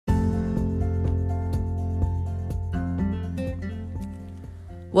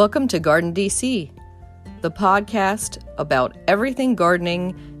Welcome to Garden DC, the podcast about everything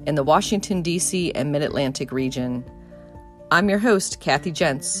gardening in the Washington, D.C. and Mid-Atlantic region. I'm your host, Kathy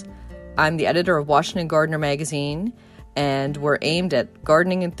Jentz. I'm the editor of Washington Gardener magazine, and we're aimed at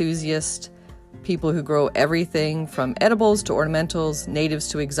gardening enthusiasts, people who grow everything from edibles to ornamentals, natives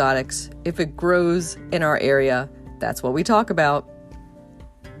to exotics. If it grows in our area, that's what we talk about.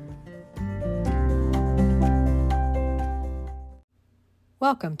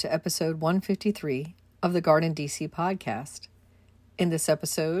 Welcome to episode 153 of the Garden DC podcast. In this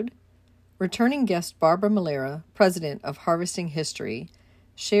episode, returning guest Barbara Malera, president of Harvesting History,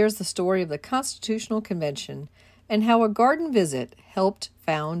 shares the story of the Constitutional Convention and how a garden visit helped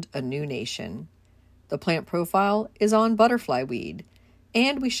found a new nation. The plant profile is on butterfly weed,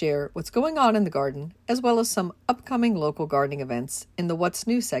 and we share what's going on in the garden as well as some upcoming local gardening events in the What's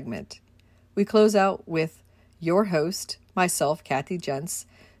New segment. We close out with your host, myself, Kathy Jentz,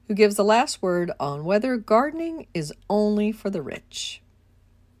 who gives the last word on whether gardening is only for the rich.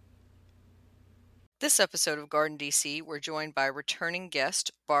 This episode of Garden DC, we're joined by returning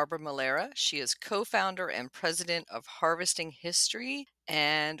guest Barbara Malera. She is co-founder and president of Harvesting History,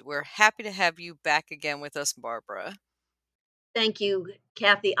 and we're happy to have you back again with us, Barbara. Thank you,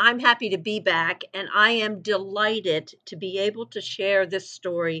 Kathy. I'm happy to be back, and I am delighted to be able to share this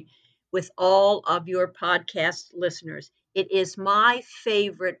story with all of your podcast listeners. It is my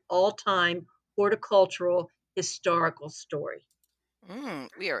favorite all-time horticultural historical story.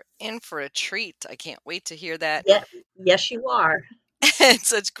 We are in for a treat. I can't wait to hear that. Yes, you are. It's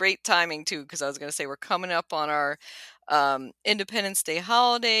such great timing, too, because I was going to say we're coming up on our Independence Day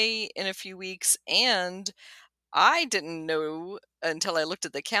holiday in a few weeks, and I didn't know until I looked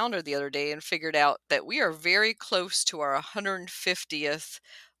at the calendar the other day and figured out that we are very close to our 150th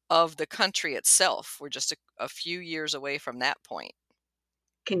of the country itself. We're just a few years away from that point.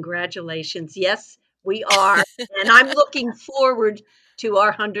 Congratulations. Yes, we are. And I'm looking forward to our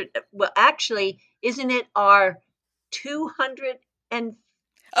 100. Well, actually, isn't it our 200 and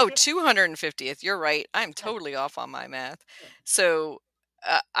 250th. You're right. I'm totally off on my math. So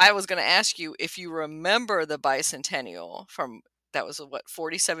I was going to ask you if you remember the bicentennial from, that was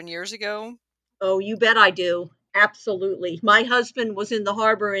 47 years ago? Oh, you bet I do. Absolutely. My husband was in the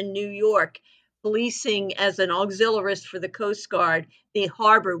harbor in New York, policing as an auxiliarist for the Coast Guard, the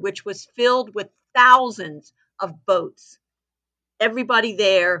harbor, which was filled with thousands of boats. Everybody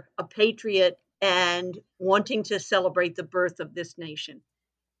there, a patriot and wanting to celebrate the birth of this nation.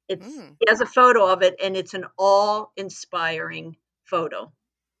 He has a photo of it, and it's an awe-inspiring photo.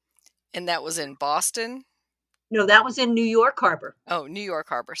 And that was in Boston? No, that was in New York Harbor. Oh, New York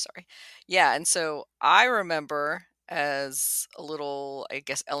Harbor, sorry. Yeah, and so I remember as a little, I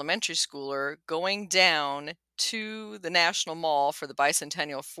guess, elementary schooler going down to the National Mall for the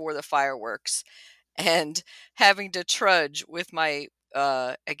bicentennial for the fireworks and having to trudge with my,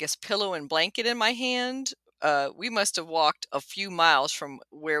 I guess, pillow and blanket in my hand. We must have walked a few miles from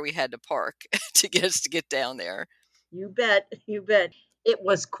where we had to park to get down there. You bet. You bet. It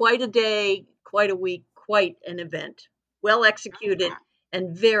was quite a day, quite a week, quite an event. Well executed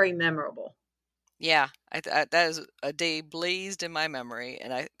and very memorable. Yeah, that is a day blazed in my memory,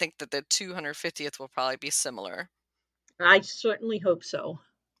 and I think that the 250th will probably be similar. I certainly hope so.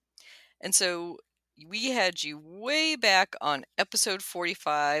 And so we had you way back on episode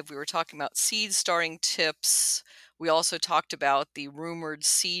 45. We were talking about seed starting tips. We also talked about the rumored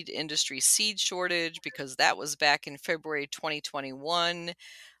seed industry seed shortage because that was back in February 2021.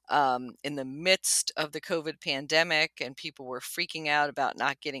 In the midst of the COVID pandemic, and people were freaking out about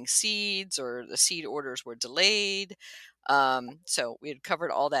not getting seeds or the seed orders were delayed. So we had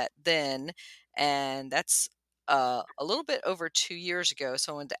covered all that then, and that's a little bit over 2 years ago.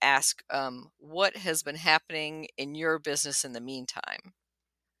 So I wanted to ask, what has been happening in your business in the meantime?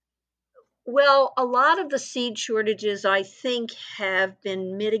 Well, a lot of the seed shortages, I think, have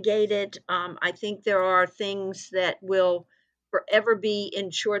been mitigated. I think there are things that will forever be in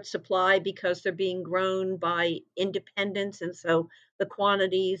short supply because they're being grown by independents, and so the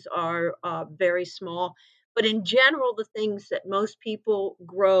quantities are very small. But in general, the things that most people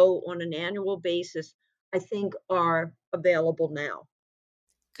grow on an annual basis, I think, are available now.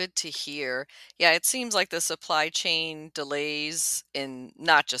 Good to hear. Yeah, it seems like the supply chain delays in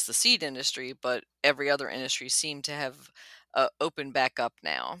not just the seed industry, but every other industry seem to have opened back up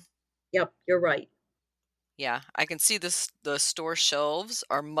now. Yep, you're right. Yeah, I can see the store shelves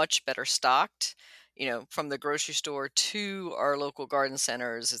are much better stocked. From the grocery store to our local garden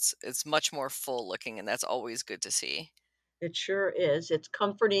centers, it's much more full looking, and that's always good to see. It sure is. It's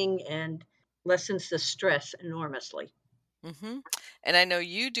comforting and lessens the stress enormously. Mm-hmm. And I know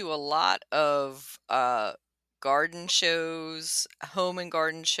you do a lot of garden shows, home and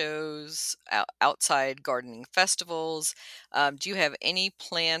garden shows, outside gardening festivals. Do you have any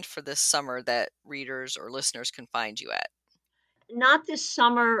planned for this summer that readers or listeners can find you at? Not this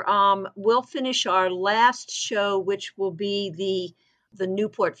summer. We'll finish our last show, which will be the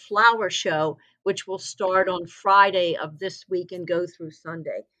Newport Flower Show, which will start on Friday of this week and go through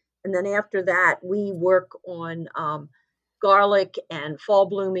Sunday. And then after that, we work on garlic and fall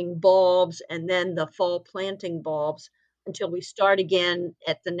blooming bulbs, and then the fall planting bulbs until we start again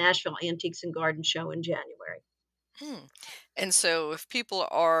at the Nashville Antiques and Garden Show in January. Hmm. And so if people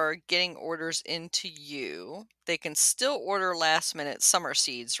are getting orders into you, they can still order last minute summer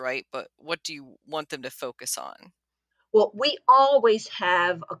seeds, right? But what do you want them to focus on? Well, we always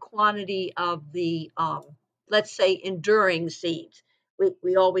have a quantity of the, let's say, enduring seeds.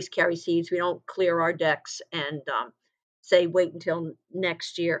 We always carry seeds. We don't clear our decks and say wait until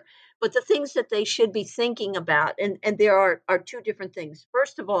next year. But the things that they should be thinking about, and there are two different things.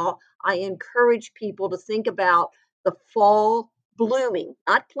 First of all, I encourage people to think about the fall blooming,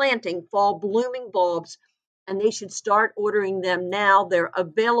 not planting, fall blooming bulbs, and they should start ordering them now. They're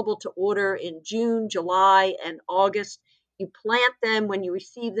available to order in June, July, and August. You plant them when you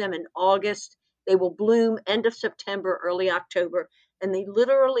receive them in August. They will bloom end of September, early October, and they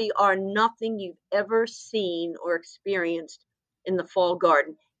literally are nothing you've ever seen or experienced in the fall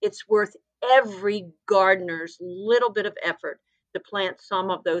garden. It's worth every gardener's little bit of effort to plant some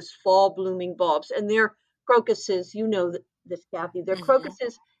of those fall blooming bulbs. And they're crocuses, you know this, Kathy. They're Hmm.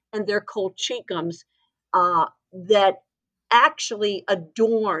 crocuses and they're colchicums that actually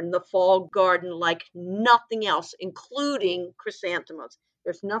adorn the fall garden like nothing else, including chrysanthemums.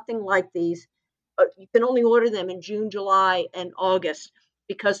 There's nothing like these. You can only order them in June, July, and August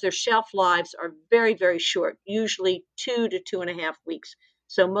because their shelf lives are very, very short, usually 2 to 2.5 weeks.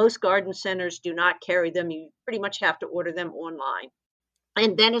 So most garden centers do not carry them. You pretty much have to order them online.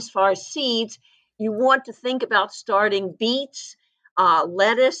 And then, as far as seeds, you want to think about starting beets,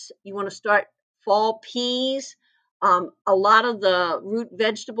 lettuce. You want to start fall peas. A lot of the root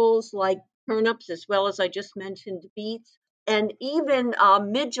vegetables like turnips, as well as I just mentioned, beets. And even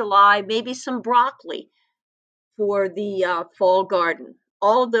mid July, maybe some broccoli for the fall garden.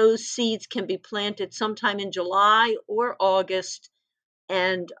 All of those seeds can be planted sometime in July or August,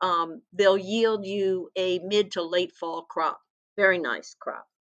 and they'll yield you a mid to late fall crop. Very nice crop.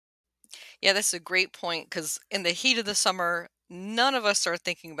 Yeah, that's a great point because in the heat of the summer, none of us are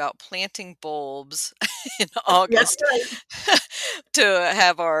thinking about planting bulbs in That's August right. to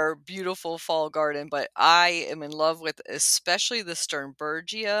have our beautiful fall garden. But I am in love with especially the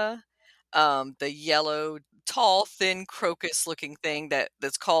Sternbergia, the yellow, tall, thin crocus looking thing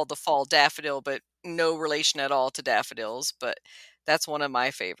that's called the fall daffodil, but no relation at all to daffodils. But that's one of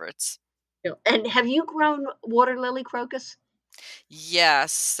my favorites. And have you grown water lily crocus?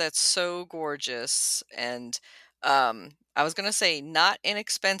 Yes, that's so gorgeous, and, I was gonna say not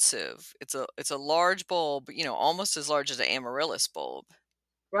inexpensive. It's a large bulb, almost as large as an amaryllis bulb.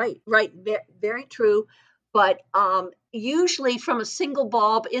 Right, right. Very true. But usually, from a single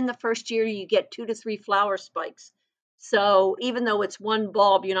bulb in the first year, you get 2 to 3 flower spikes. So even though it's one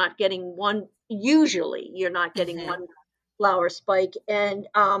bulb, you're not getting one. Usually, you're not getting Mhm, one flower spike. And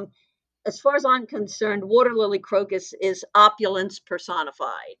as far as I'm concerned, water lily crocus is opulence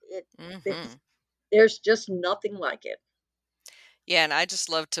personified. mhm. There's just nothing like it. Yeah, and I just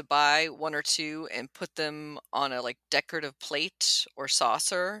love to buy 1 or 2 and put them on a, like, decorative plate or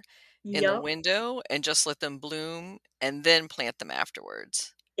saucer in the Yep. window and just let them bloom and then plant them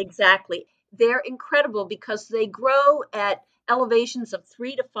afterwards. Exactly. They're incredible because they grow at elevations of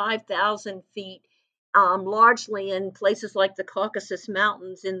 3 to 5,000 feet, largely in places like the Caucasus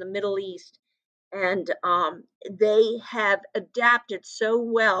Mountains in the Middle East. And they have adapted so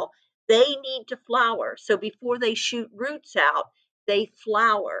well. They need to flower. So before they shoot roots out, they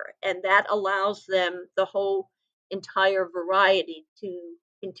flower, and that allows them the whole entire variety to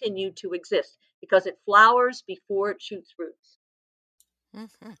continue to exist because it flowers before it shoots roots.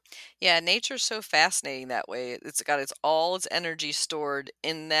 Mhm. Yeah, nature's so fascinating that way. It's got its energy stored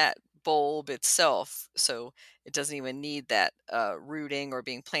in that bulb itself, so it doesn't even need that rooting or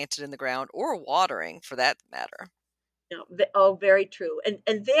being planted in the ground or watering for that matter. No, oh, very true. And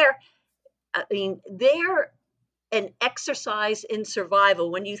I mean, they're an exercise in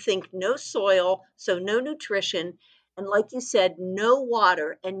survival when you think no soil, so no nutrition, and like you said, no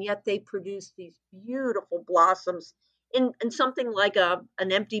water, and yet they produce these beautiful blossoms in something like an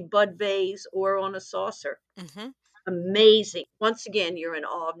empty bud vase or on a saucer. Hmm. Amazing. Once again, you're in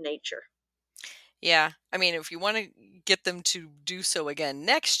awe of nature. Yeah, I mean, if you wanna get them to do so again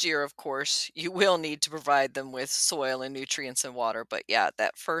next year, of course, you will need to provide them with soil and nutrients and water, but yeah,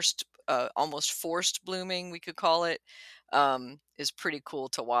 that first, almost forced blooming, we could call it, is pretty cool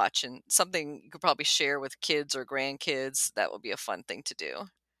to watch and something you could probably share with kids or grandkids. That would be a fun thing to do.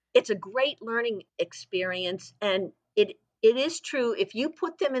 It's a great learning experience, and it is true, if you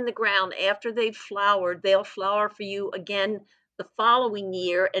put them in the ground after they've flowered, they'll flower for you again the following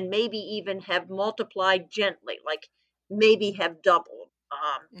year and maybe even have multiplied gently, like maybe have doubled,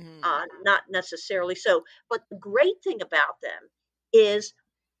 Mhm. not necessarily so. But the great thing about them is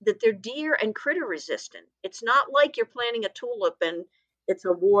that they're deer and critter resistant. It's not like you're planting a tulip and it's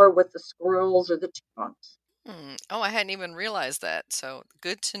a war with the squirrels or the chipmunks. Hmm. Oh, I hadn't even realized that, so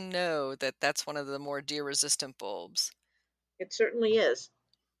good to know that that's one of the more deer-resistant bulbs. It certainly is.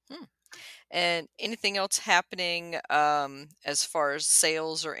 Hmm. And anything else happening, as far as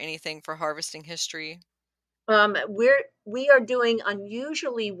sales or anything for Harvesting History? We are doing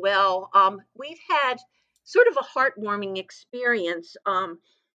unusually well. We've had sort of a heartwarming experience.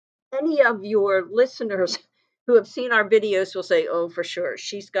 Any of your listeners who have seen our videos will say, "Oh, for sure,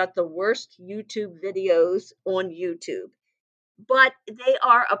 she's got the worst YouTube videos on YouTube." But they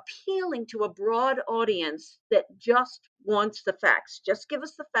are appealing to a broad audience that just wants the facts. Just give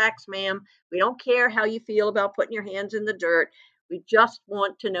us the facts, ma'am. We don't care how you feel about putting your hands in the dirt. We just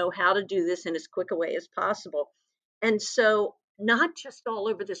want to know how to do this in as quick a way as possible. And so, not just all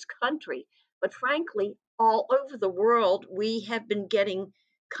over this country, but frankly, all over the world, we have been getting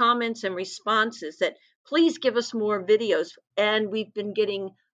comments and responses that please give us more videos. And we've been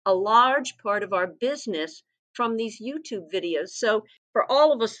getting a large part of our business from these YouTube videos. So for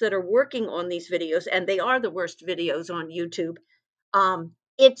all of us that are working on these videos, and they are the worst videos on YouTube,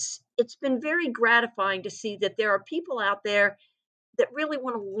 it's been very gratifying to see that there are people out there that really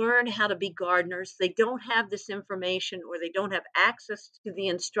want to learn how to be gardeners. They don't have this information or they don't have access to the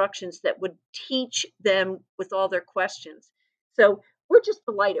instructions that would teach them with all their questions. So we're just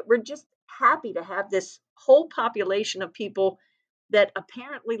delighted. We're just happy to have this whole population of people that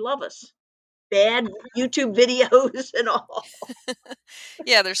apparently love us. Bad YouTube videos and all.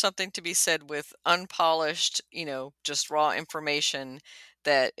 Yeah, there's something to be said with unpolished, just raw information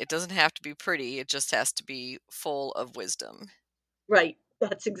that it doesn't have to be pretty, it just has to be full of wisdom. Right,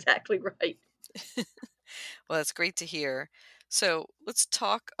 that's exactly right. Well, that's great to hear. So let's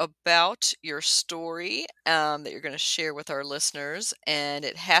talk about your story that you're going to share with our listeners. And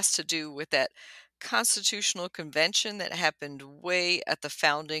it has to do with that constitutional convention that happened way at the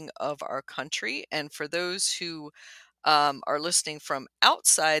founding of our country. And for those who are listening from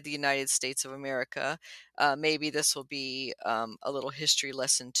outside the United States of America, maybe this will be a little history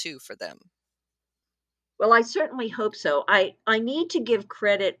lesson too for them. Well, I certainly hope so. I need to give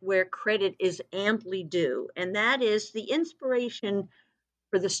credit where credit is amply due, and that is the inspiration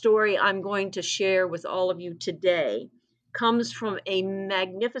for the story I'm going to share with all of you today comes from a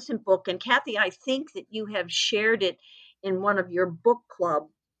magnificent book. And Kathy, I think that you have shared it in one of your book club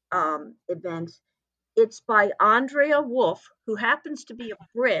events. It's by Andrea Wolf, who happens to be a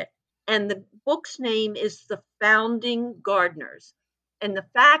Brit, and the book's name is The Founding Gardeners. And the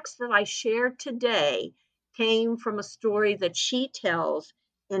facts that I share today came from a story that she tells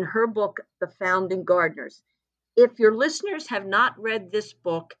in her book, The Founding Gardeners. If your listeners have not read this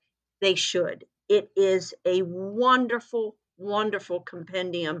book, they should. It is a wonderful, wonderful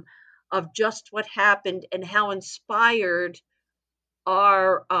compendium of just what happened and how inspired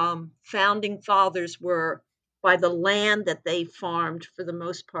our founding fathers were by the land that they farmed for the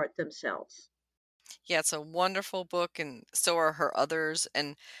most part themselves. Yeah, it's a wonderful book, and so are her others.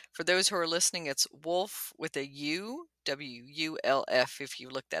 And for those who are listening, it's Wolf with a U, WULF, if you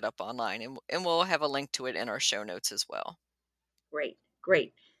look that up online. And we'll have a link to it in our show notes as well. Great,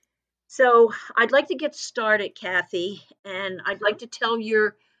 great. So I'd like to get started, Kathy, and I'd like to tell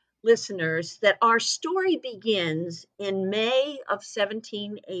your listeners that our story begins in May of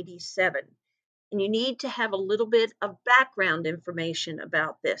 1787. And you need to have a little bit of background information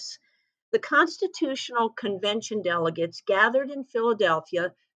about this. The Constitutional Convention delegates gathered in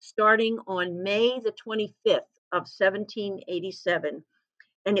Philadelphia starting on May the 25th of 1787,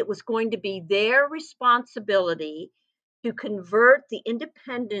 and it was going to be their responsibility to convert the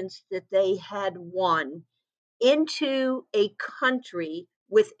independence that they had won into a country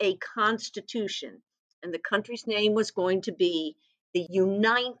with a constitution. And the country's name was going to be the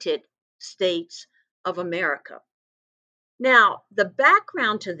United States of America. Now, the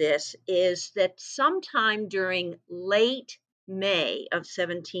background to this is that sometime during late May of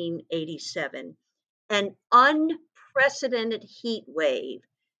 1787, an unprecedented heat wave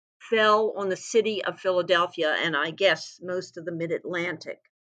fell on the city of Philadelphia and I guess most of the mid-Atlantic.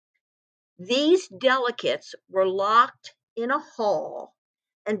 These delegates were locked in a hall,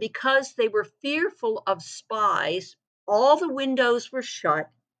 and because they were fearful of spies, all the windows were shut.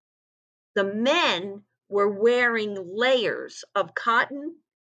 The men were wearing layers of cotton,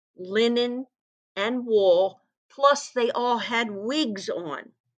 linen, and wool, plus they all had wigs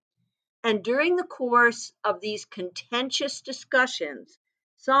on. And during the course of these contentious discussions,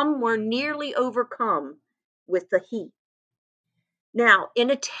 some were nearly overcome with the heat. Now, in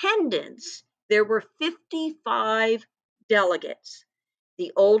attendance, there were 55 delegates.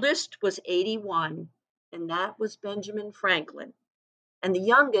 The oldest was 81, and that was Benjamin Franklin. And the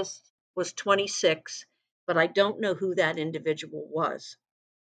youngest was 26, but I don't know who that individual was.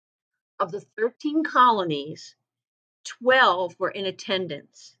 Of the 13 colonies, 12 were in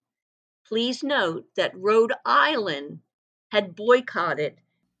attendance. Please note that Rhode Island had boycotted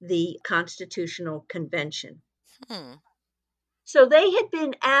the Constitutional Convention. Hmm. So they had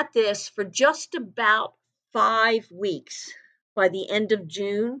been at this for just about 5 weeks by the end of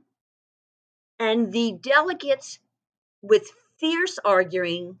June. And the delegates, with fierce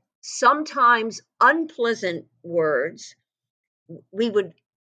arguing, sometimes unpleasant words, we would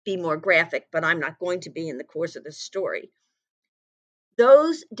be more graphic, but I'm not going to be in the course of this story.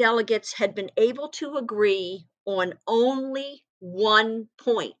 Those delegates had been able to agree on only one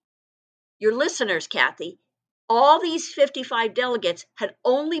point. Your listeners, Kathy, all these 55 delegates had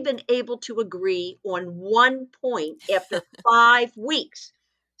only been able to agree on one point after 5 weeks.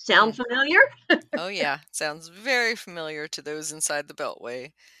 Hmm. Sound familiar? Oh, yeah. Sounds very familiar to those inside the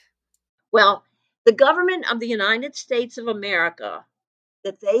Beltway. Well, the government of the United States of America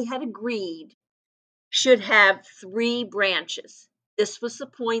that they had agreed should have three branches. This was the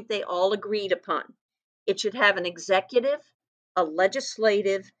point they all agreed upon. It should have an executive, a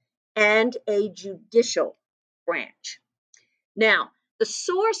legislative, and a judicial branch. Now, the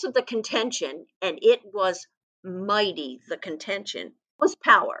source of the contention, and it was mighty, the contention, was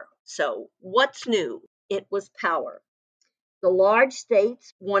power. So, what's new? It was power. The large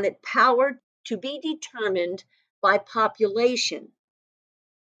states wanted power to be determined by population.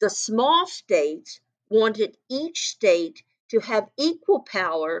 The small states wanted each state to have equal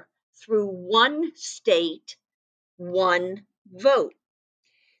power through one state, one vote.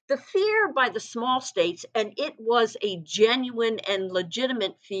 The fear by the small states, and it was a genuine and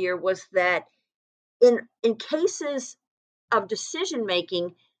legitimate fear, was that in cases of decision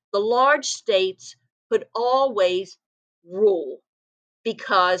making, the large states could always rule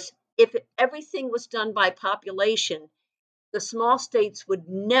because if everything was done by population, the small states would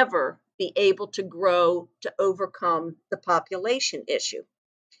never be able to grow to overcome the population issue.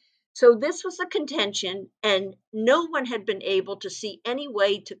 So this was a contention, and no one had been able to see any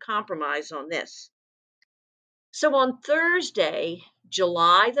way to compromise on this. So on Thursday,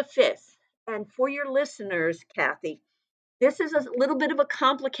 July the 5th, and for your listeners, Kathy, this is a little bit of a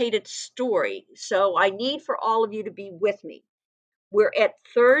complicated story, so I need for all of you to be with me. We're at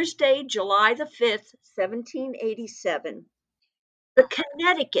Thursday, July the 5th, 1787. The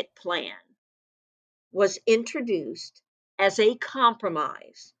Connecticut Plan was introduced as a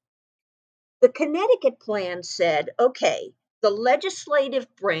compromise. The Connecticut Plan said, okay, the legislative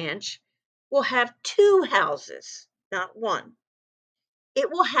branch will have two houses, not one.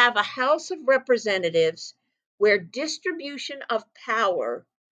 It will have a House of Representatives where distribution of power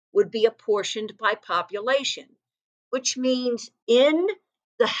would be apportioned by population, which means in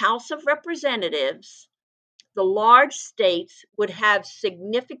the House of Representatives, the large states would have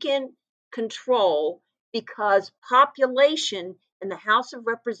significant control because population in the House of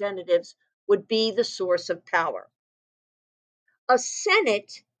Representatives would be the source of power. A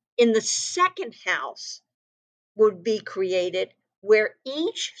Senate in the second house would be created where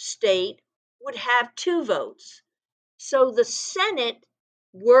each state would have two votes. So the Senate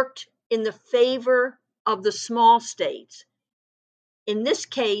worked in the favor of the small states. In this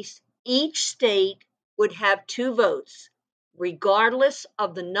case, each state would have two votes, regardless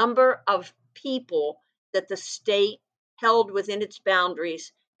of the number of people that the state held within its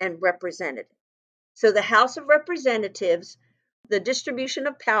boundaries and represented. So the House of Representatives, the distribution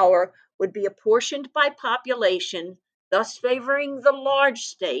of power would be apportioned by population, thus favoring the large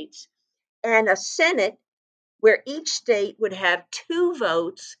states, and a Senate where each state would have two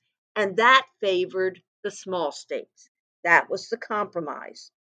votes, and that favored the small states. That was the compromise.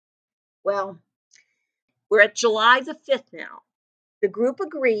 Well, we're at July the 5th now. The group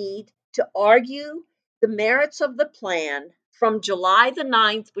agreed to argue the merits of the plan from July the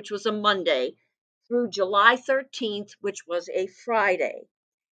 9th, which was a Monday, through July 13th, which was a Friday.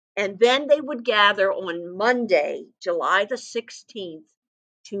 And then they would gather on Monday, July the 16th,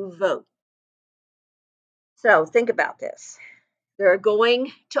 to vote. So think about this. They're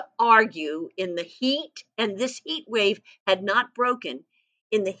going to argue in the heat, and this heat wave had not broken,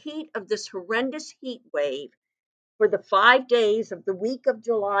 in the heat of this horrendous heat wave for the 5 days of the week of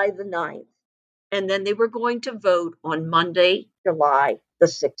July the 9th. And then they were going to vote on Monday, July the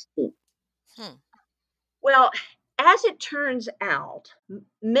 16th. Hmm. Well, as it turns out,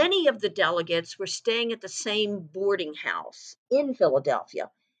 many of the delegates were staying at the same boarding house in Philadelphia.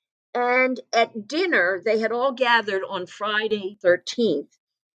 And at dinner, they had all gathered on Friday 13th.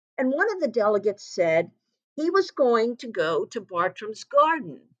 And one of the delegates said he was going to go to Bartram's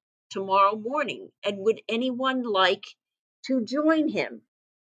Garden tomorrow morning. And would anyone like to join him?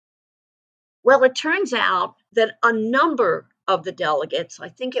 Well, it turns out that a number of the delegates,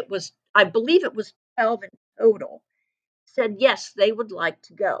 I believe it was 12 in total, said yes, they would like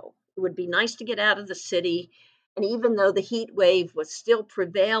to go. It would be nice to get out of the city. And even though the heat wave was still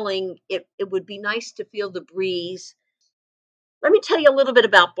prevailing, it would be nice to feel the breeze. Let me tell you a little bit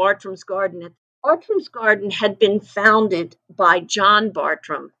about Bartram's Garden. Bartram's Garden had been founded by John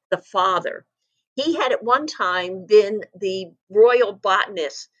Bartram, the father. He had at one time been the royal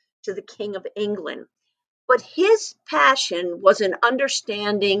botanist to the King of England, but his passion was in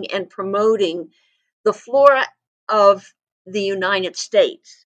understanding and promoting the flora of the United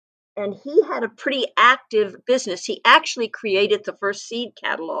States. And he had a pretty active business. He actually created the first seed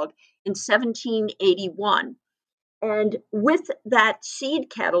catalog in 1781. And with that seed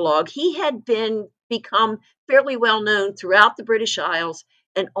catalog, he had become fairly well known throughout the British Isles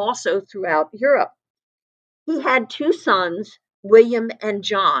and also throughout Europe. He had two sons, William and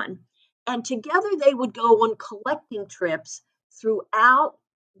John, and together they would go on collecting trips throughout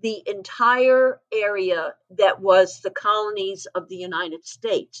the entire area that was the colonies of the United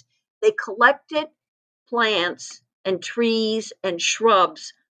States. They collected plants and trees and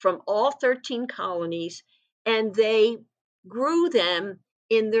shrubs from all 13 colonies, and they grew them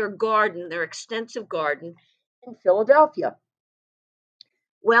in their garden, their extensive garden in Philadelphia.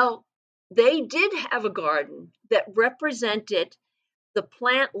 Well, they did have a garden that represented the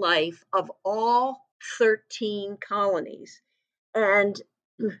plant life of all 13 colonies. And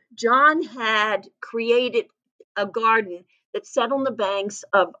John had created a garden that sat on the banks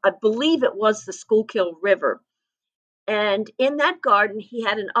of, I believe it was the Schuylkill River. And in that garden, he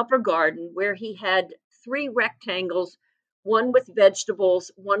had an upper garden where he had three rectangles, one with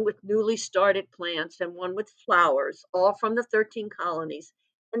vegetables, one with newly started plants, and one with flowers, all from the 13 colonies.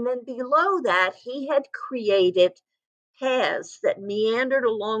 And then below that, he had created paths that meandered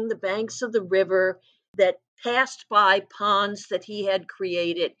along the banks of the river, that passed by ponds that he had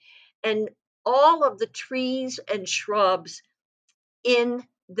created, and all of the trees and shrubs in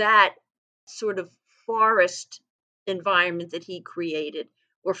that sort of forest environment that he created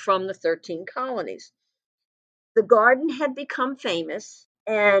were from the 13 colonies. The garden had become famous,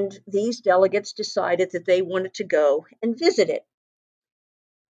 and these delegates decided that they wanted to go and visit it.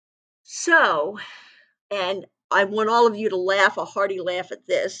 So, and I want all of you to laugh a hearty laugh at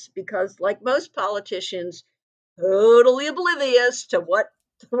this, because, like most politicians, totally oblivious to what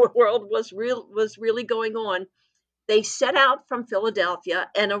the world was really going on, they set out from Philadelphia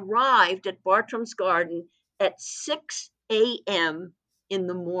and arrived at Bartram's Garden at 6 a.m. in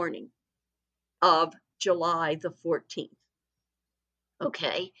the morning of July the 14th.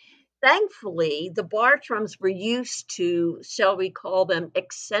 Okay. Thankfully, the Bartrams were used to, shall we call them,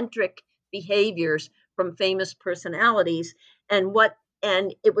 eccentric behaviors from famous personalities. And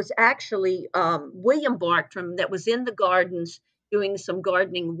it was actually William Bartram that was in the gardens doing some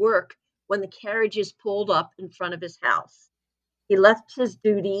gardening work when the carriages pulled up in front of his house. He left his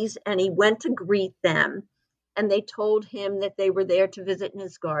duties and he went to greet them. And they told him that they were there to visit in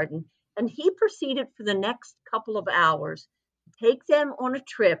his garden. And he proceeded for the next couple of hours to take them on a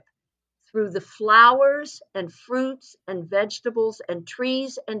trip through the flowers and fruits and vegetables and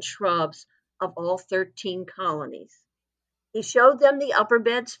trees and shrubs of all 13 colonies. He showed them the upper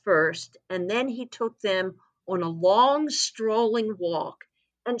beds first, and then he took them on a long strolling walk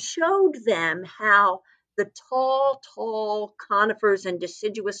and showed them how the tall conifers and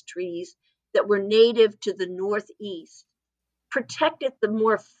deciduous trees that were native to the Northeast protected the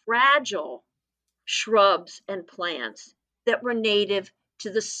more fragile shrubs and plants that were native to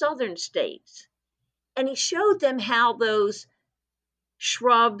the southern states. And he showed them how those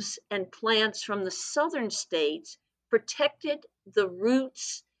shrubs and plants from the southern states protected the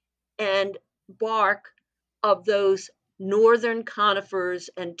roots and bark of those northern conifers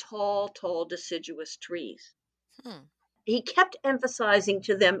and tall deciduous trees. Hmm. he kept emphasizing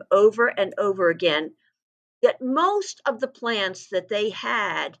to them over and over again that most of the plants that they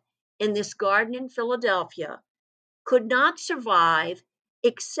had in this garden in Philadelphia could not survive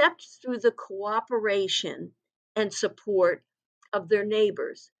except through the cooperation and support of their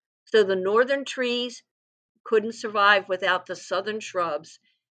neighbors. So the northern trees couldn't survive without the southern shrubs,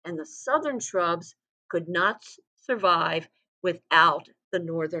 and the southern shrubs could not survive without the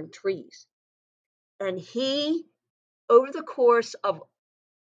northern trees. And he, over the course of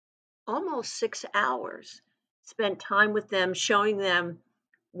almost 6 hours, spent time with them, showing them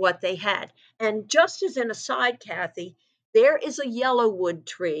what they had. And just as an aside, Kathy, there is a yellowwood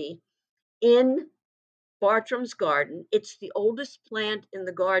tree in Bartram's garden. It's the oldest plant in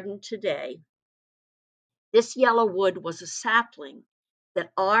the garden today. This yellowwood was a sapling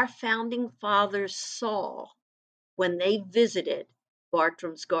that our founding fathers saw when they visited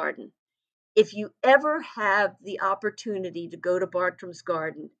Bartram's garden. If you ever have the opportunity to go to Bartram's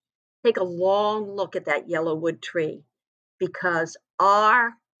garden, take a long look at that yellowwood tree, because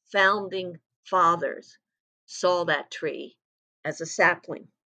our founding fathers saw that tree as a sapling.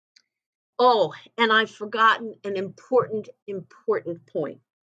 Oh, and I've forgotten an important point.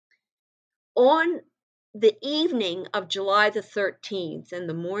 On the evening of July the 13th and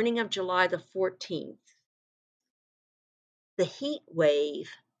the morning of July the 14th, the heat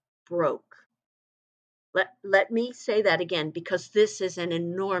wave broke. Let me say that again, because this is an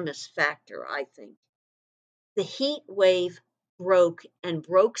enormous factor, I think. The heat wave broke, and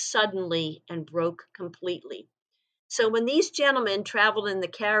broke suddenly, and broke completely. So when these gentlemen traveled in the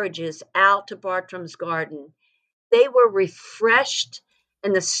carriages out to Bartram's garden, they were refreshed,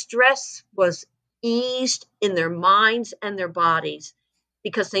 and the stress was eased in their minds and their bodies,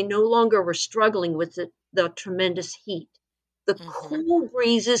 because they no longer were struggling with the tremendous heat. The Mhm. cool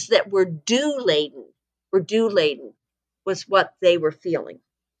breezes that were dew laden was what they were feeling.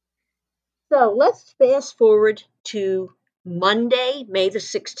 So let's fast forward to Monday, May the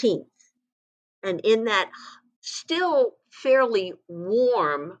 16th. And in that still fairly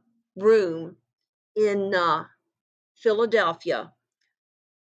warm room in Philadelphia,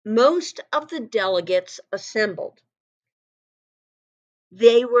 most of the delegates assembled.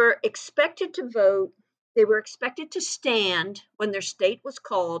 They were expected to vote, they were expected to stand when their state was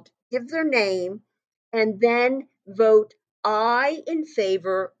called, give their name, and then vote aye in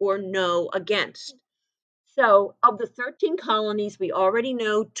favor or no against. So, of the 13 colonies, we already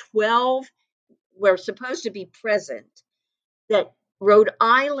know 12 were supposed to be present, that Rhode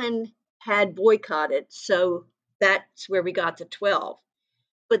Island had boycotted. So, that's where we got the 12.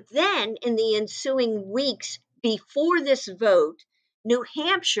 But then, in the ensuing weeks before this vote, New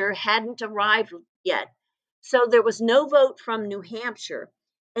Hampshire hadn't arrived yet. So, there was no vote from New Hampshire.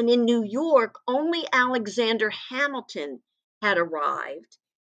 And in New York, only Alexander Hamilton had arrived.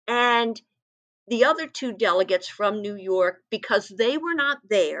 And the other two delegates from New York, because they were not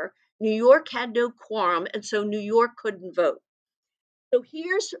there, New York had no quorum, and so New York couldn't vote. So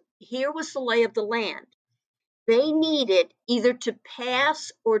here was the lay of the land. They needed either to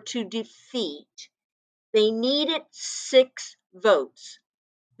pass or to defeat. They needed 6 votes.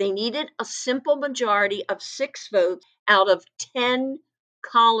 They needed a simple majority of 6 votes out of 10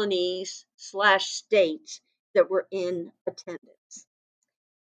 colonies slash states that were in attendance.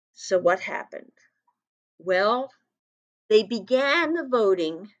 So what happened? Well, they began the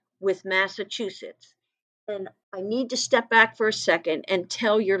voting with Massachusetts. And I need to step back for a second and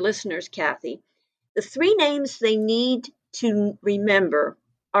tell your listeners, Kathy, the 3 names they need to remember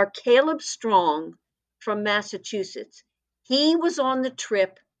are Caleb Strong from Massachusetts. He was on the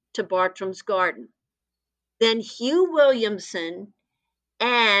trip to Bartram's garden. Then Hugh Williamson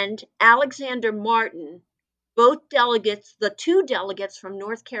and Alexander Martin, both delegates, the 2 delegates from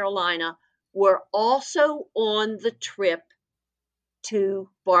North Carolina, were also on the trip to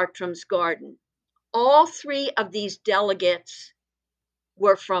Bartram's garden. All 3 of these delegates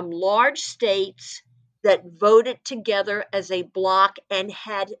were from large states that voted together as a bloc and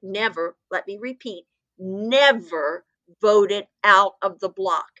had never, let me repeat, never voted out of the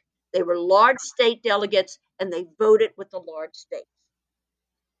bloc. They were large state delegates, and they voted with the large states.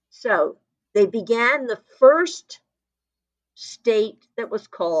 So they began the first state that was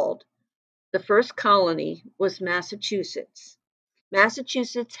called, the first colony was Massachusetts.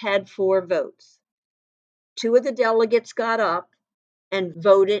 Massachusetts had 4 votes. 2 of the delegates got up and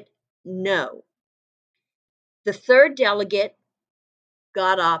voted no. The third delegate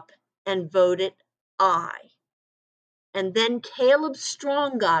got up and voted aye. And then Caleb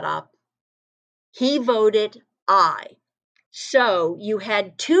Strong got up. He voted aye. So you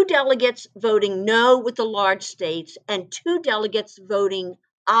had 2 delegates voting no with the large states and 2 delegates voting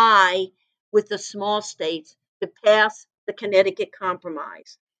aye with the small states to pass the Connecticut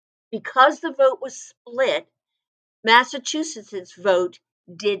Compromise. Because the vote was split, Massachusetts' vote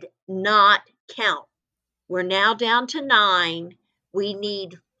did not count. We're now down to 9. We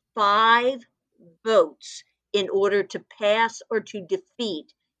need 5 votes in order to pass or to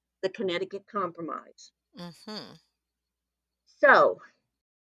defeat the Connecticut Compromise. Mhm. So,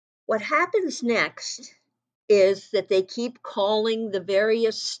 what happens next is that they keep calling the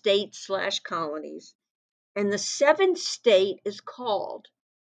various states/colonies, and the 7th state is called,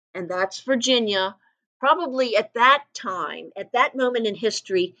 and that's Virginia. Probably at that time, at that moment in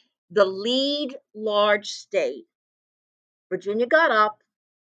history, the lead large state. Virginia got up,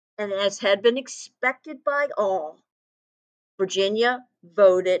 and as had been expected by all, Virginia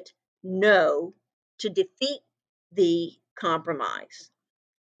voted no to defeat the compromise.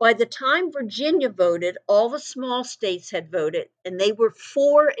 By the time Virginia voted, all the small states had voted, and they were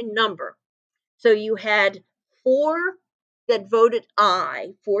 4 in number. So you had 4 that voted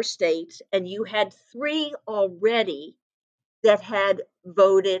aye, 4 states, and you had 3 already that had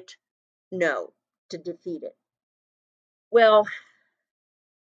voted no to defeat it. Well,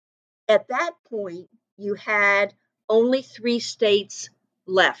 at that point, you had only 3 states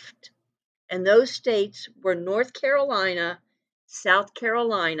left, and those states were North Carolina, South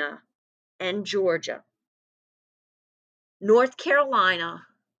Carolina, and Georgia. North Carolina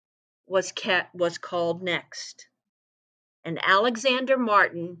was called next, and Alexander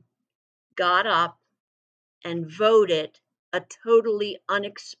Martin got up and voted a totally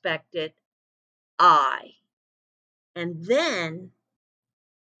unexpected aye. And then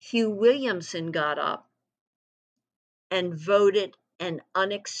Hugh Williamson got up and voted an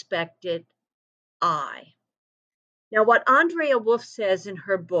unexpected aye. Now, what Andrea Wolf says in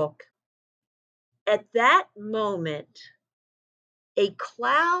her book, at that moment, a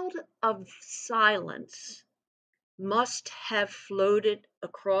cloud of silence must have floated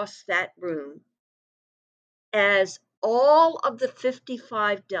across that room as all of the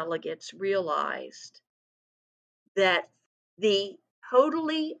 55 delegates realized that the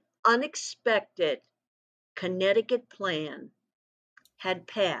totally unexpected Connecticut plan had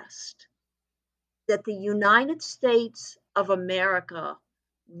passed, that the United States of America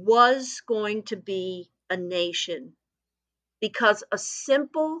was going to be a nation because a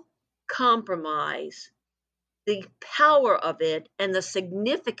simple compromise, the power of it and the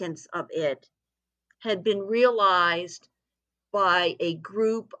significance of it had been realized by a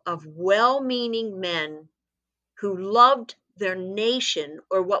group of well meaning men who loved their nation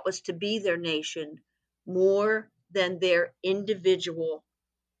or what was to be their nation more than their individual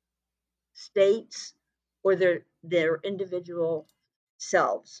states or their individual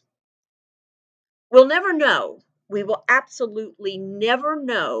selves. We'll never know. We will absolutely never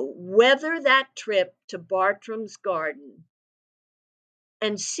know whether that trip to Bartram's Garden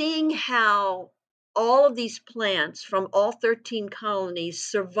and seeing how all of these plants from all 13 colonies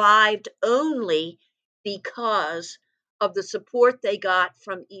survived only because of the support they got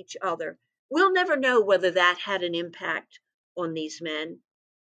from each other. We'll never know whether that had an impact on these men.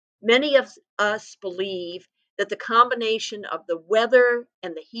 Many of us believe that the combination of the weather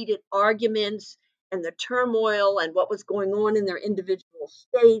and the heated arguments and the turmoil and what was going on in their individual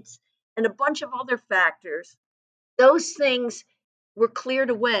states and a bunch of other factors, those things were cleared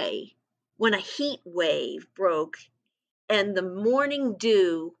away when a heat wave broke and the morning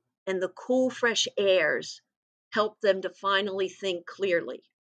dew and the cool, fresh airs helped them to finally think clearly.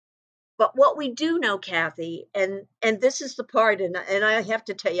 But what we do know, Kathy, and this is the part, and I have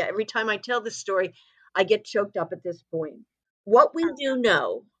to tell you, every time I tell this story, I get choked up at this point. What we do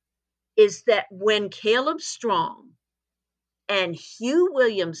know is that when Caleb Strong and Hugh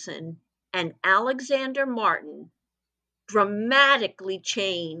Williamson and Alexander Martin dramatically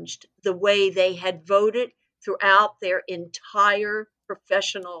changed the way they had voted throughout their entire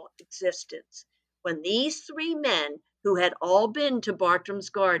professional existence. When these 3 men, who had all been to Bartram's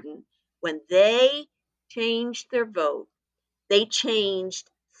Garden, when they changed their vote, they changed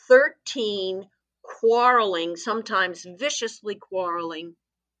 13 quarreling, sometimes viciously quarreling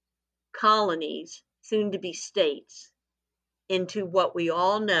colonies, soon to be states, into what we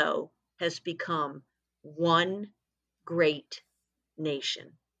all know has become one great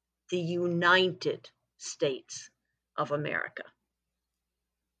nation, the United States of America.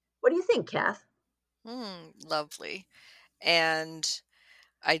 What do you think, Kath? Lovely. And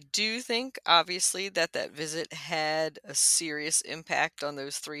I do think, obviously, that that visit had a serious impact on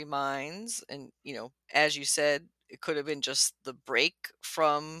those 3 minds. And, as you said, it could have been just the break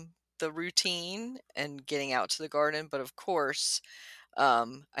from the routine and getting out to the garden, but of course,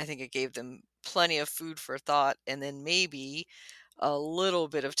 I think it gave them plenty of food for thought and then maybe a little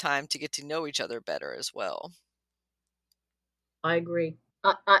bit of time to get to know each other better as well. I agree.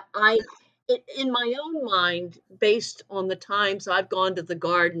 In my own mind, based on the times I've gone to the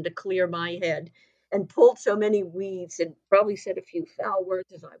garden to clear my head and pulled so many weeds and probably said a few foul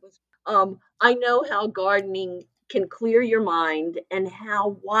words as I was, I know how gardening can clear your mind and how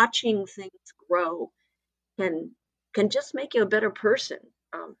watching things grow can can just make you a better person.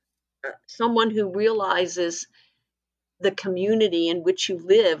 Someone who realizes the community in which you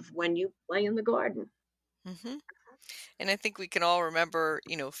live when you play in the garden. hmm And I think we can all remember,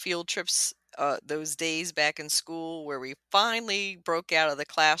 field trips, those days back in school where we finally broke out of the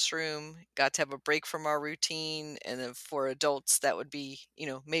classroom, got to have a break from our routine. And then for adults, that would be,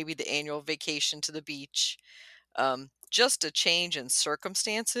 maybe the annual vacation to the beach. Just a change in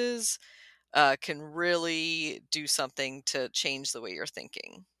circumstances can really do something to change the way you're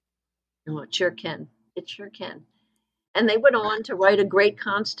thinking. Oh, it sure can. It sure can. And they went on to write a great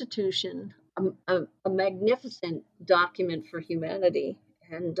constitution, a magnificent document for humanity.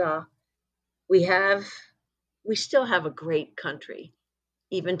 And we have, we still have a great country,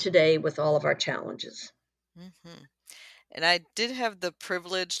 even today with all of our challenges. hmm And I did have the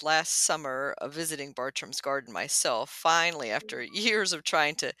privilege last summer of visiting Bartram's Garden myself, finally, after years of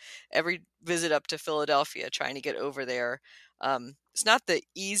trying to every visit up to Philadelphia, trying to get over there. It's not the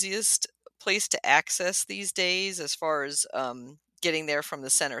easiest place to access these days as far as getting there from the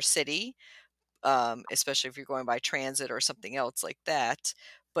center city, especially if you're going by transit or something else like that.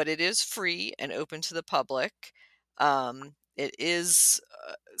 But it is free and open to the public. It is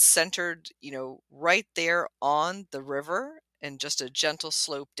centered, right there on the river and just a gentle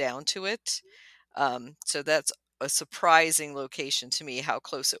slope down to it. So that's a surprising location to me how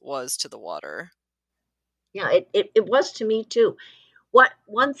close it was to the water. Yeah, it was to me too. What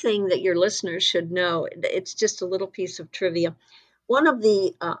one thing that your listeners should know, it's just a little piece of trivia. One of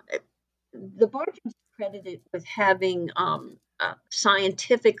the Bartram's is credited with having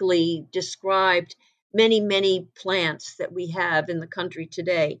scientifically described many plants that we have in the country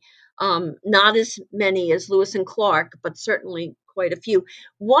today. Not as many as Lewis and Clark, but certainly quite a few.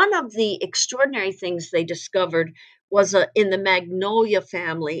 One of the extraordinary things they discovered was in the magnolia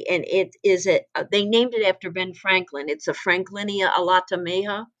family, and it is a, they named it after Ben Franklin. It's a Franklinia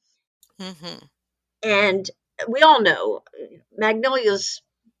alatameja, hmm and we all know magnolias,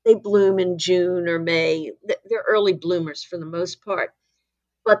 they bloom in June or May. They're early bloomers for the most part.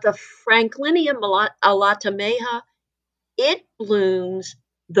 But the Franklinia alatameja, it blooms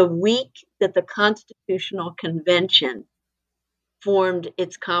the week that the Constitutional Convention formed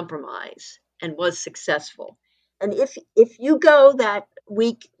its compromise and was successful. And if you go that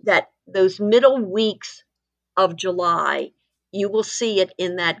week, that those middle weeks of July, you will see it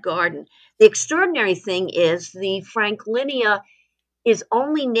in that garden. The extraordinary thing is the Franklinia is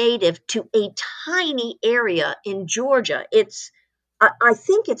only native to a tiny area in Georgia. I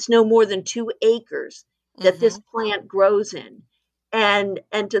think it's no more than 2 acres that this hmm plant grows in. And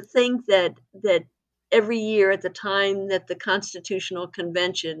to think that every year at the time that the Constitutional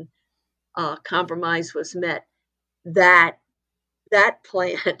Convention compromise was met, that that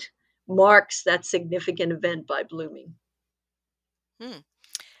plant marks that significant event by blooming. Hmm.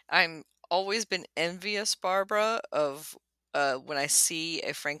 I'm always been envious, Barbara, of when I see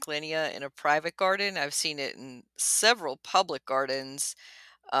a Franklinia in a private garden. I've seen it in several public gardens.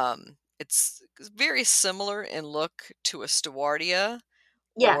 It's very similar in look to a Stewardia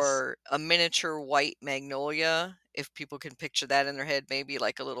Yes. or a miniature white magnolia, if people can picture that in their head, maybe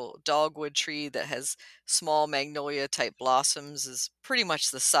like a little dogwood tree that has small magnolia type blossoms is pretty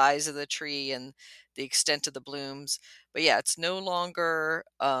much the size of the tree and the extent of the blooms. But yeah, it's no longer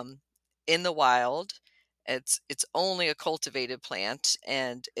in the wild. It's only a cultivated plant,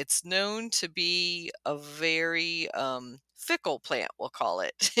 and it's known to be a very fickle plant, we'll call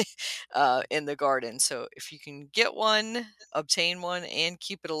it, in the garden. So if you can get one, obtain one, and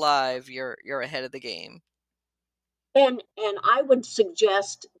keep it alive, you're ahead of the game. And I would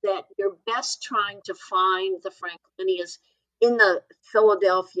suggest that you're best trying to find the Franklinias in the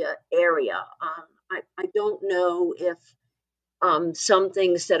Philadelphia area. I don't know if some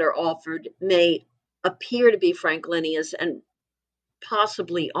things that are offered may appear to be Franklinias and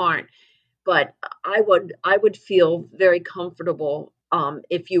possibly aren't, but I would feel very comfortable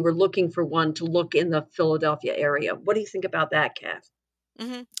if you were looking for one to look in the Philadelphia area. What do you think about that, Kath?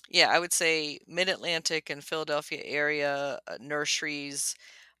 Yeah, I would say Mid Atlantic and Philadelphia area nurseries.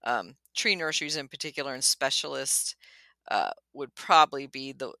 Tree nurseries in particular and specialists would probably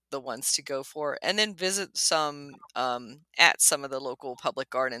be the ones to go for, and then visit some at some of the local public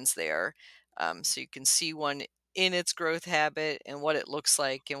gardens there, so you can see one in its growth habit and what it looks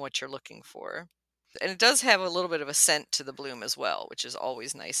like and what you're looking for. And it does have a little bit of a scent to the bloom as well, which is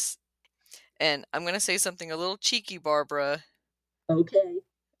always nice. And I'm going to say something a little cheeky, Barbara, Okay.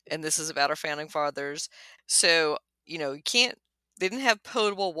 and this is about our founding fathers. So, you can't, they didn't have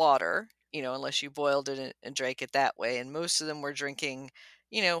potable water, unless you boiled it and drank it that way. And most of them were drinking,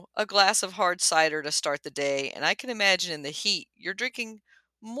 a glass of hard cider to start the day. And I can imagine in the heat, you're drinking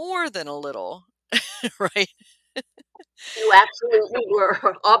more than a little, right? You absolutely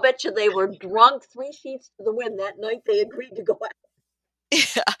were. I'll bet you they were drunk 3 sheets to the wind that night they agreed to go out.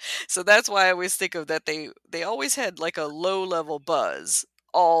 Yeah. So that's why I always think of that they always had like a low level buzz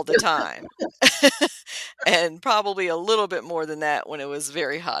all the time. And probably a little bit more than that when it was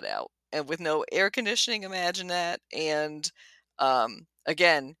very hot out. And with no air conditioning, imagine that. And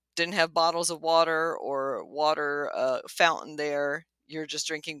again, didn't have bottles of water or water fountain there. You're just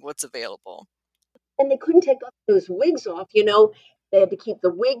drinking what's available. And they couldn't take those wigs off, They had to keep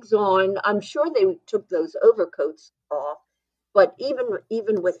the wigs on. I'm sure they took those overcoats off, but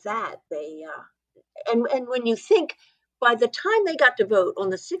even with that, they and when you think by the time they got to vote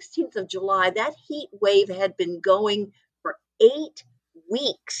on the 16th of July, that heat wave had been going for 8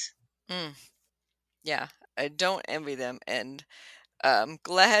 weeks. Mm, yeah, I don't envy them, and I'm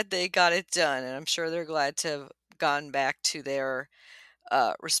glad they got it done, and I'm sure they're glad to have gone back to their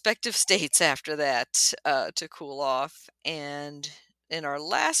respective states after that to cool off. And in our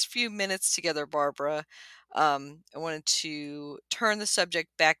last few minutes together, Barbara, I wanted to turn the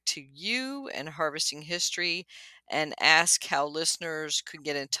subject back to you and harvesting history and ask how listeners could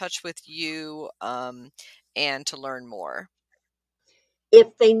get in touch with you and to learn more.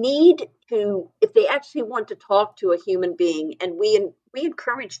 If they actually want to talk to a human being, and we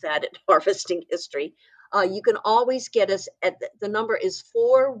encourage that at Harvesting History, you can always get us at the number is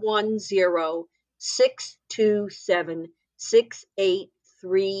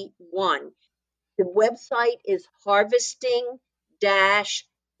 410-627-6831. The website is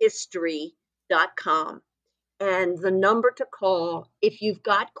harvesting-history.com. And the number to call if you've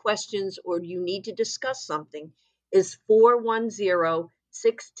got questions or you need to discuss something is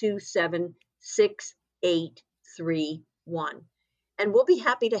 410-627-6831. And we'll be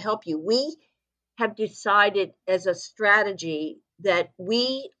happy to help you. We have decided as a strategy that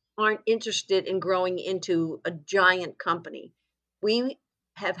we aren't interested in growing into a giant company. We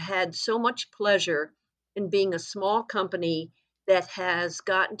have had so much pleasure in being a small company that has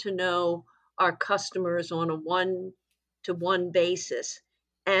gotten to know our customers on a one-to-one basis.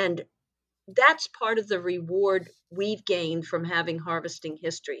 And that's part of the reward we've gained from having Harvesting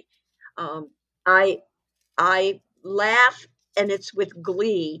History. I laugh, and it's with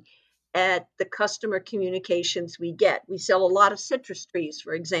glee, at the customer communications we get. We sell a lot of citrus trees,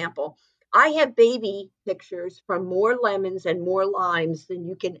 for example. I have baby pictures from more lemons and more limes than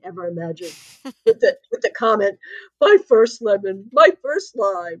you can ever imagine. with the comment, "My first lemon, my first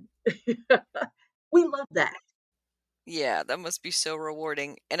lime." We love that. Yeah, that must be so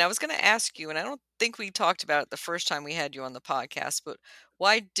rewarding. And I was going to ask you, and I don't think we talked about it the first time we had you on the podcast, but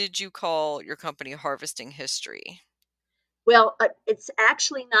why did you call your company Harvesting History? Well, it's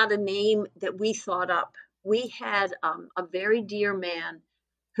actually not a name that we thought up. We had a very dear man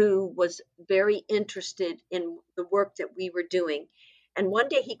who was very interested in the work that we were doing. And one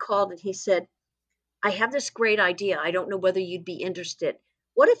day he called and he said, "I have this great idea. I don't know whether you'd be interested.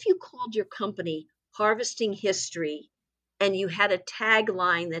 What if you called your company Harvesting History and you had a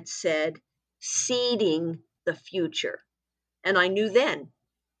tagline that said, 'Seeding the Future'?" And I knew then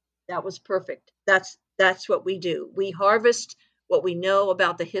that was perfect. That's what we do. We harvest what we know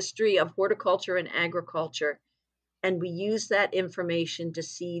about the history of horticulture and agriculture, and we use that information to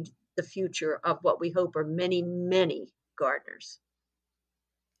seed the future of what we hope are many, many gardeners.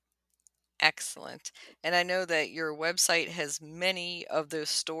 Excellent. And I know that your website has many of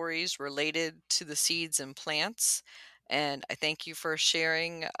those stories related to the seeds and plants. And I thank you for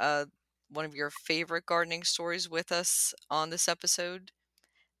sharing one of your favorite gardening stories with us on this episode.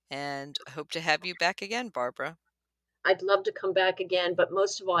 And I hope to have you back again, Barbara. I'd love to come back again, but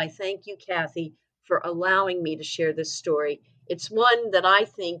most of all, I thank you, Kathy, for allowing me to share this story. It's one that I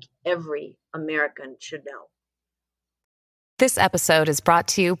think every American should know. This episode is brought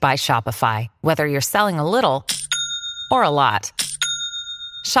to you by Shopify. Whether you're selling a little or a lot,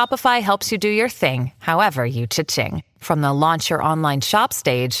 Shopify helps you do your thing, however you cha-ching. From the launch your online shop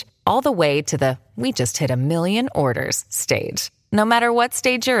stage, all the way to the "we just hit 1 million orders" stage. No matter what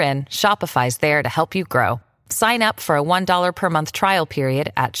stage you're in, Shopify's there to help you grow. Sign up for a $1 per month trial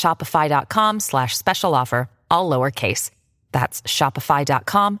period at shopify.com/special offer, all lowercase. That's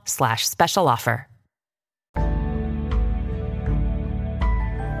shopify.com/special offer.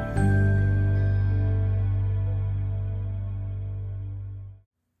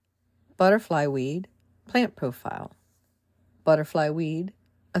 Butterfly weed, plant profile. Butterfly weed,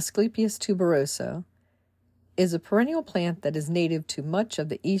 Asclepias tuberosa, is a perennial plant that is native to much of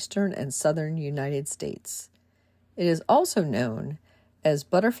the eastern and southern United States. It is also known as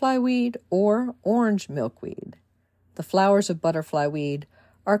butterfly weed or orange milkweed. The flowers of butterfly weed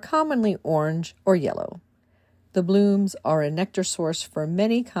are commonly orange or yellow. The blooms are a nectar source for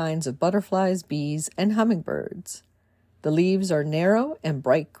many kinds of butterflies, bees, and hummingbirds. The leaves are narrow and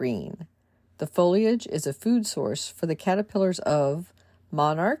bright green. The foliage is a food source for the caterpillars of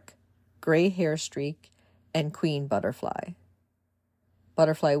monarch, gray hairstreak, and queen butterfly.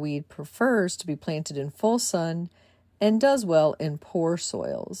 Butterfly weed prefers to be planted in full sun and does well in poor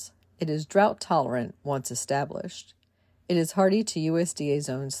soils. It is drought tolerant once established. It is hardy to USDA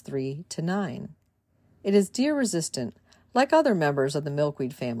zones 3 to 9. It is deer resistant, like other members of the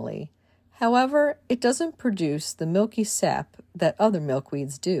milkweed family. However, it doesn't produce the milky sap that other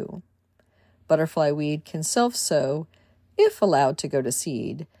milkweeds do. Butterfly weed can self-sow if allowed to go to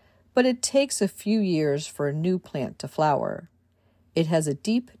seed, but it takes a few years for a new plant to flower. It has a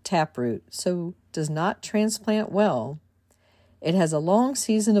deep taproot, so does not transplant well. It has a long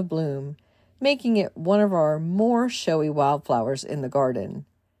season of bloom, making it one of our more showy wildflowers in the garden.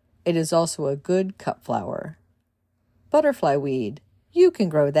 It is also a good cut flower. Butterfly weed, you can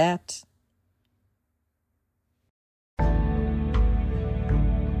grow that.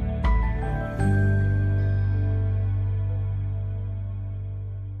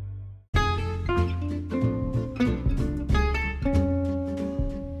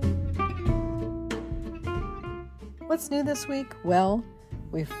 What's new this week? Well,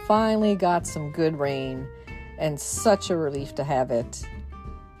 we finally got some good rain, and such a relief to have it.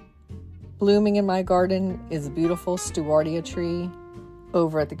 Blooming in my garden is a beautiful Stewartia tree.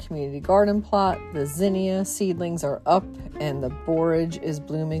 Over at the community garden plot, the zinnia seedlings are up, and the borage is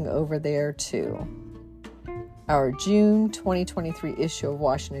blooming over there too. Our June 2023 issue of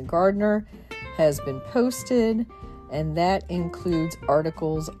Washington Gardener has been posted, and that includes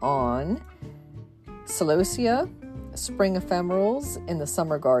articles on celosia, spring ephemerals in the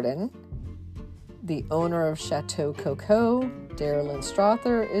summer garden. The owner of Chateau Coco, Darylyn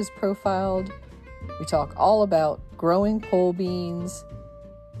Strother, is profiled. We talk all about growing pole beans,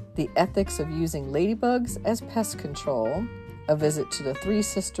 the ethics of using ladybugs as pest control, a visit to the Three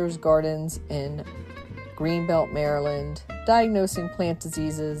Sisters Gardens in Greenbelt, Maryland, diagnosing plant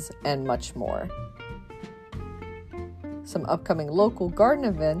diseases, and much more. Some upcoming local garden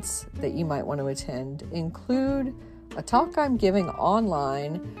events that you might want to attend include a talk I'm giving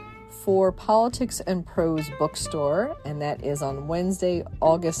online for Politics and Prose Bookstore, and that is on Wednesday,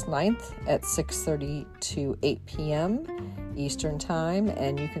 August 9th at 6:30 to 8 p.m. Eastern Time,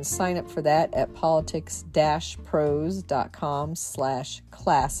 and you can sign up for that at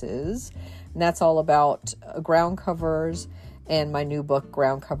politics-prose.com/classes. And that's all about ground covers and my new book,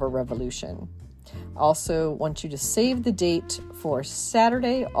 Ground Cover Revolution. Also want you to save the date for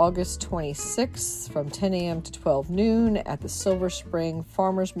Saturday, August 26th from 10 a.m. to 12 noon at the Silver Spring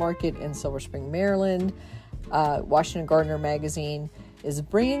Farmers Market in Silver Spring, Maryland. Washington Gardener Magazine is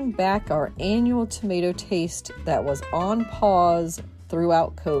bringing back our annual tomato taste that was on pause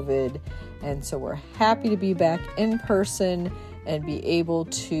throughout COVID. And so we're happy to be back in person and be able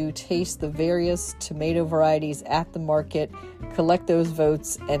to taste the various tomato varieties at the market, collect those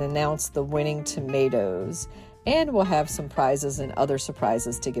votes, and announce the winning tomatoes. And we'll have some prizes and other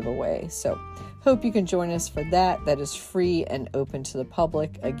surprises to give away. So hope you can join us for that. That is free and open to the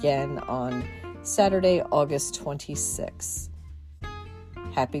public again on Saturday, August 26th.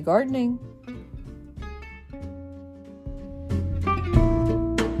 Happy gardening!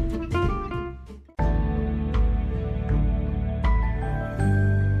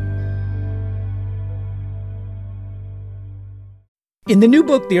 In the new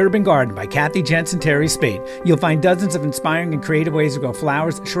book, The Urban Garden by Kathy Jensen Terry Spate, you'll find dozens of inspiring and creative ways to grow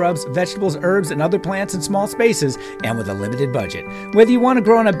flowers, shrubs, vegetables, herbs, and other plants in small spaces and with a limited budget. Whether you want to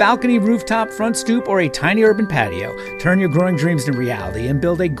grow on a balcony, rooftop, front stoop, or a tiny urban patio, turn your growing dreams into reality and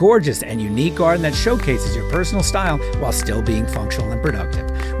build a gorgeous and unique garden that showcases your personal style while still being functional and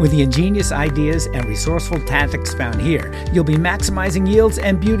productive. With the ingenious ideas and resourceful tactics found here, you'll be maximizing yields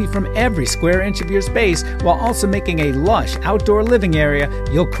and beauty from every square inch of your space while also making a lush outdoor living area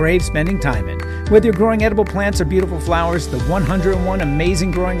you'll crave spending time in. Whether you're growing edible plants or beautiful flowers, the 101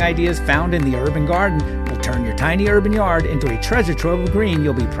 amazing growing ideas found in the Urban Garden will turn your tiny urban yard into a treasure trove of green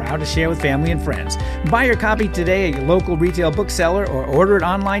you'll be proud to share with family and friends. Buy your copy today at your local retail bookseller or order it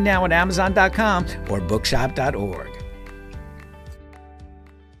online now at Amazon.com or bookshop.org.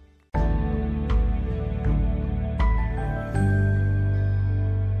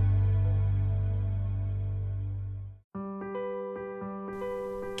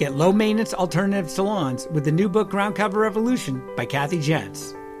 Get low-maintenance alternatives to lawns with the new book Ground Cover Revolution by Kathy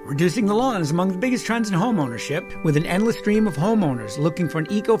Jentz. Reducing the lawn is among the biggest trends in homeownership, with an endless stream of homeowners looking for an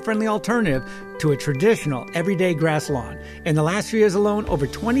eco-friendly alternative to a traditional, everyday grass lawn. In the last 3 years alone, over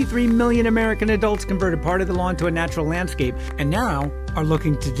 23 million American adults converted part of the lawn to a natural landscape, and now are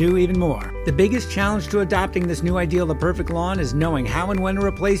looking to do even more. The biggest challenge to adopting this new ideal of the perfect lawn is knowing how and when to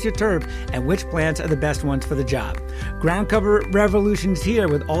replace your turf and which plants are the best ones for the job. Ground Cover Revolution is here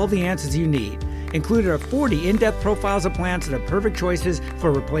with all the answers you need. Included are 40 in-depth profiles of plants that are perfect choices for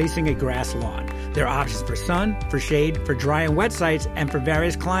replacing a grass lawn. There are options for sun, for shade, for dry and wet sites, and for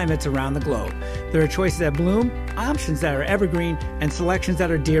various climates around the globe. There are choices that bloom, options that are evergreen, and selections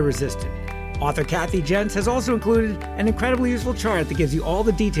that are deer-resistant. Author Kathy Jentz has also included an incredibly useful chart that gives you all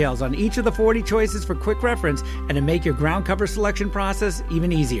the details on each of the 40 choices for quick reference and to make your ground cover selection process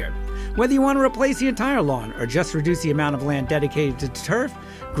even easier. Whether you want to replace the entire lawn or just reduce the amount of land dedicated to turf,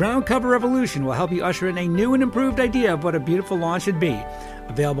 Ground Cover Revolution will help you usher in a new and improved idea of what a beautiful lawn should be.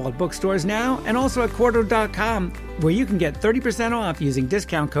 Available at bookstores now and also at Quarto.com, where you can get 30% off using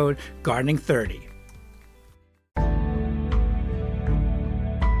discount code Gardening30.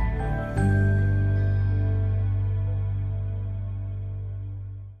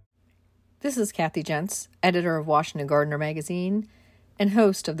 This is Kathy Jentz, editor of Washington Gardener magazine and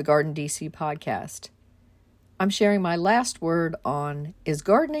host of the Garden DC podcast. I'm sharing my last word on, is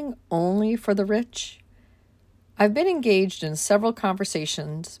gardening only for the rich? I've been engaged in several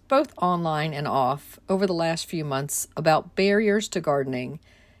conversations, both online and off, over the last few months about barriers to gardening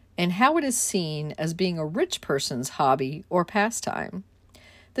and how it is seen as being a rich person's hobby or pastime.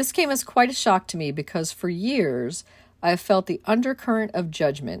 This came as quite a shock to me because for years I have felt the undercurrent of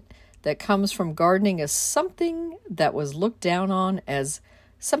judgment that comes from gardening as something that was looked down on as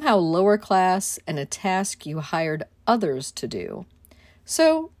somehow lower class and a task you hired others to do.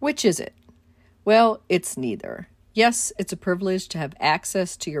 So, which is it? Well, it's neither. Yes, it's a privilege to have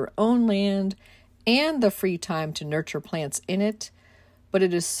access to your own land and the free time to nurture plants in it, but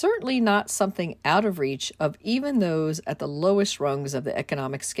it is certainly not something out of reach of even those at the lowest rungs of the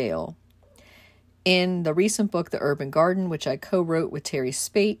economic scale. In the recent book, The Urban Garden, which I co-wrote with Terry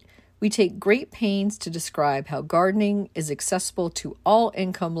Spate, we take great pains to describe how gardening is accessible to all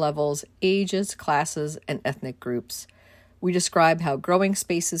income levels, ages, classes, and ethnic groups. We describe how growing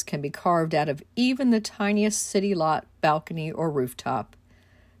spaces can be carved out of even the tiniest city lot, balcony, or rooftop.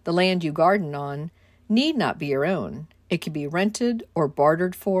 The land you garden on need not be your own. It can be rented or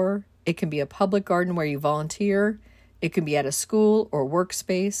bartered for. It can be a public garden where you volunteer. It can be at a school or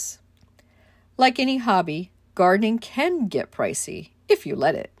workspace. Like any hobby, gardening can get pricey if you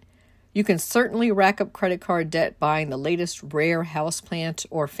let it. You can certainly rack up credit card debt buying the latest rare houseplant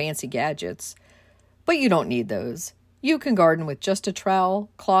or fancy gadgets, but you don't need those. You can garden with just a trowel,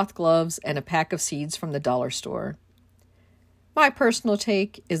 cloth gloves, and a pack of seeds from the dollar store. My personal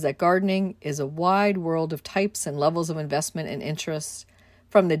take is that gardening is a wide world of types and levels of investment and interests,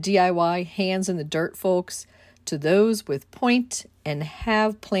 from the DIY hands-in-the-dirt folks to those with point and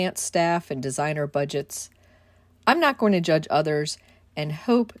have plant staff and designer budgets. I'm not going to judge others and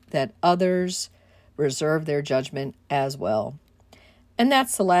hope that others reserve their judgment as well. And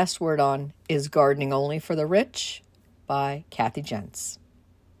that's the last word on Is Gardening Only for the Rich? By Kathy Jentz.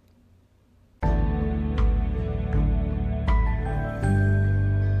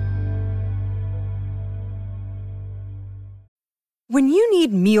 When you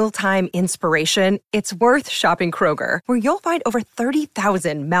need mealtime inspiration, it's worth shopping Kroger, where you'll find over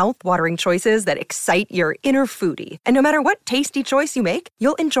 30,000 mouth-watering choices that excite your inner foodie. And no matter what tasty choice you make,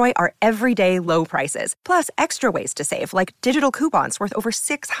 you'll enjoy our everyday low prices, plus extra ways to save, like digital coupons worth over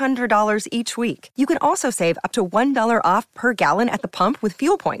 $600 each week. You can also save up to $1 off per gallon at the pump with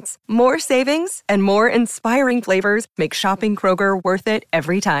fuel points. More savings and more inspiring flavors make shopping Kroger worth it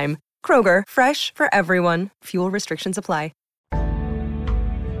every time. Kroger, fresh for everyone. Fuel restrictions apply.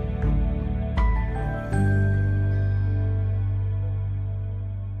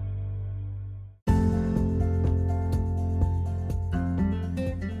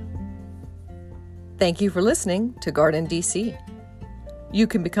 Thank you for listening to Garden DC. You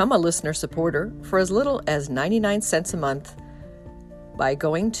can become a listener supporter for as little as 99 cents a month by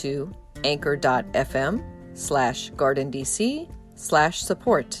going to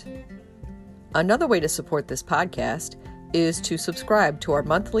anchor.fm/GardenDC/support. Another way to support this podcast is to subscribe to our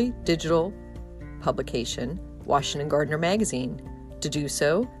monthly digital publication, Washington Gardener Magazine. To do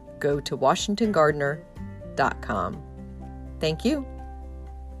so, go to WashingtonGardener.com. Thank you.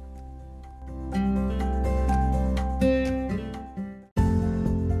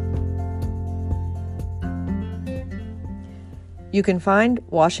 You can find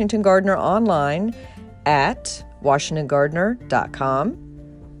Washington Gardener online at WashingtonGardener.com,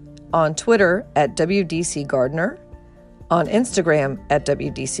 on Twitter at WDC Gardener, on Instagram at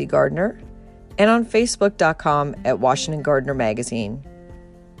WDC Gardener, and on Facebook.com at Washington Gardener Magazine.